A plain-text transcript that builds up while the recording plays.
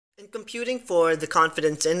In computing for the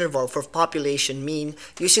confidence interval for population mean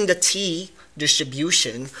using the t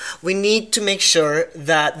distribution, we need to make sure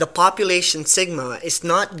that the population sigma is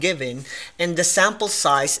not given and the sample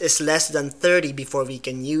size is less than 30 before we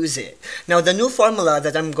can use it. Now the new formula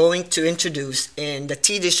that I'm going to introduce in the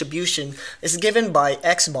t distribution is given by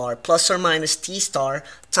x bar plus or minus t star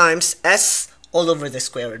times s all over the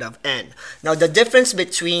square root of n. Now the difference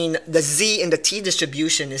between the z and the t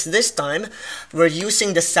distribution is this time we're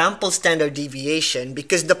using the sample standard deviation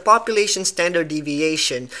because the population standard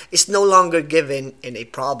deviation is no longer given in a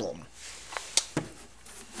problem.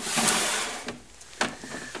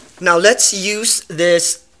 Now let's use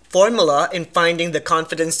this formula in finding the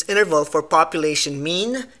confidence interval for population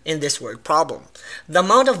mean in this word problem. The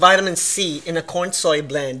amount of vitamin C in a corn soy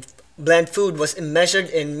blend food was measured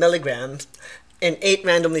in milligrams in 8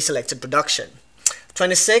 randomly selected production: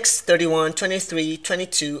 26, 31, 23,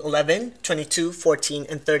 22, 11, 22, 14,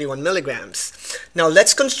 and 31 milligrams. Now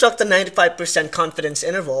let's construct a 95% confidence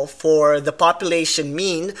interval for the population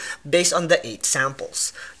mean based on the 8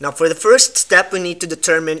 samples. Now for the first step, we need to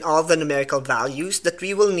determine all the numerical values that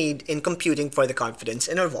we will need in computing for the confidence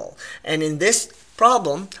interval. And in this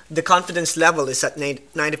problem, the confidence level is at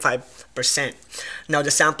 95%. Now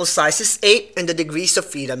the sample size is 8 and the degrees of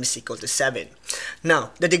freedom is equal to 7.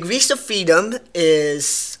 Now the degrees of freedom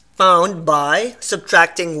is found by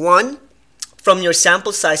subtracting 1 from your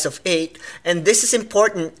sample size of 8, and this is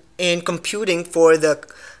important in computing for the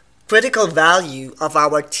critical value of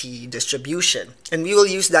our t distribution, and we will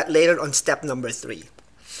use that later on step number 3.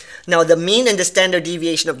 Now the mean and the standard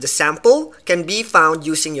deviation of the sample can be found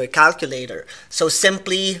using your calculator. So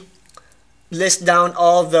simply list down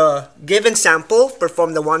all the given sample,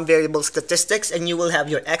 perform the one variable statistics, and you will have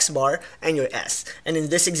your x bar and your s. And in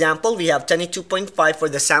this example, we have 22.5 for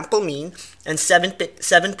the sample mean and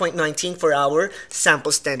 7.19 for our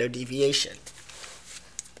sample standard deviation.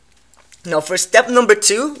 Now for step number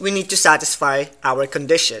 2, we need to satisfy our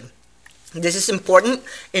condition. This is important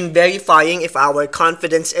in verifying if our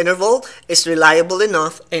confidence interval is reliable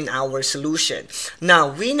enough in our solution. Now,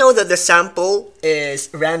 we know that the sample is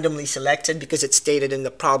randomly selected because it's stated in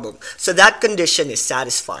the problem. So that condition is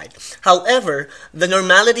satisfied. However, the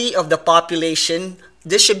normality of the population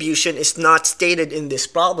distribution is not stated in this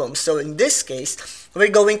problem. So in this case, we're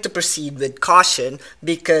going to proceed with caution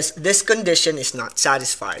because this condition is not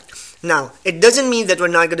satisfied. Now, it doesn't mean that we're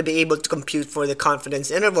not going to be able to compute for the confidence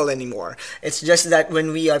interval anymore. It's just that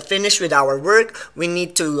when we are finished with our work, we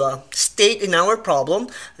need to state in our problem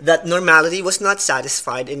that normality was not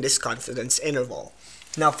satisfied in this confidence interval.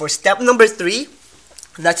 Now, for step number 3,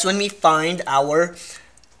 that's when we find our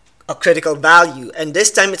critical value, and this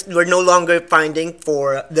time we're no longer finding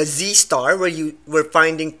for the z star, we're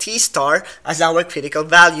finding t star as our critical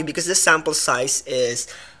value because the sample size is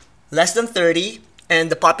less than 30 and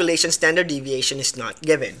the population standard deviation is not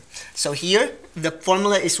given. So here the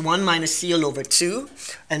formula is 1 minus c all over 2,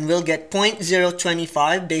 and we'll get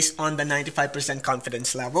 0.025 based on the 95%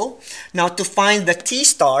 confidence level. Now to find the t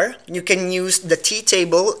star, you can use the t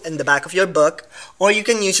table in the back of your book, or you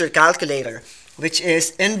can use your calculator, which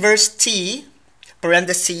is inverse t,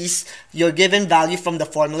 parentheses, your given value from the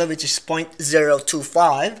formula, which is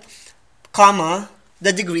 0.025, comma,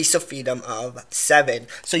 the degrees of freedom of 7.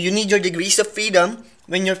 So you need your degrees of freedom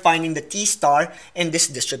when you're finding the t star in this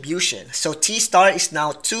distribution. So t star is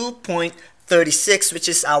now 2.36, which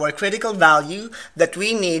is our critical value that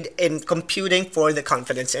we need in computing for the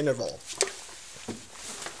confidence interval.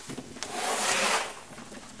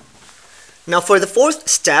 Now for the fourth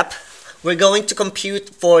step, we're going to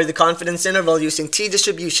compute for the confidence interval using t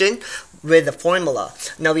distribution with the formula.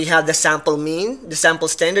 Now we have the sample mean, the sample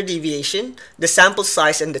standard deviation, the sample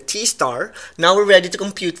size, and the t star. Now we're ready to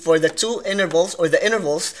compute for the two intervals, or the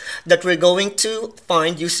intervals that we're going to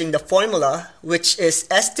find using the formula, which is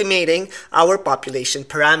estimating our population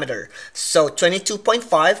parameter. So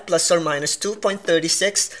 22.5 plus or minus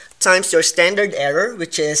 2.36 times your standard error,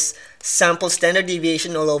 which is sample standard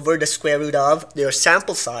deviation all over the square root of your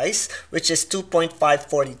sample size, which is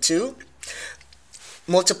 2.542.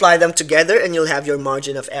 Multiply them together and you'll have your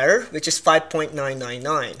margin of error, which is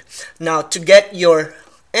 5.999. Now to get your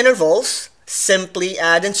intervals, simply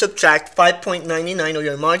add and subtract 5.99, or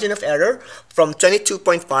your margin of error, from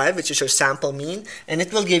 22.5, which is your sample mean, and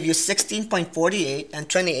it will give you 16.48 and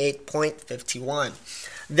 28.51.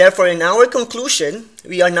 Therefore, in our conclusion,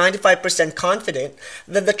 we are 95% confident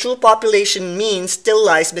that the true population mean still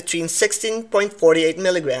lies between 16.48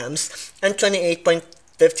 milligrams and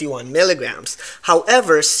 28.51 milligrams.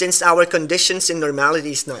 However, since our conditions in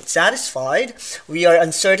normality is not satisfied, we are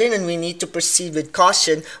uncertain and we need to proceed with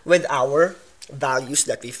caution with our values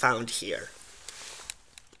that we found here.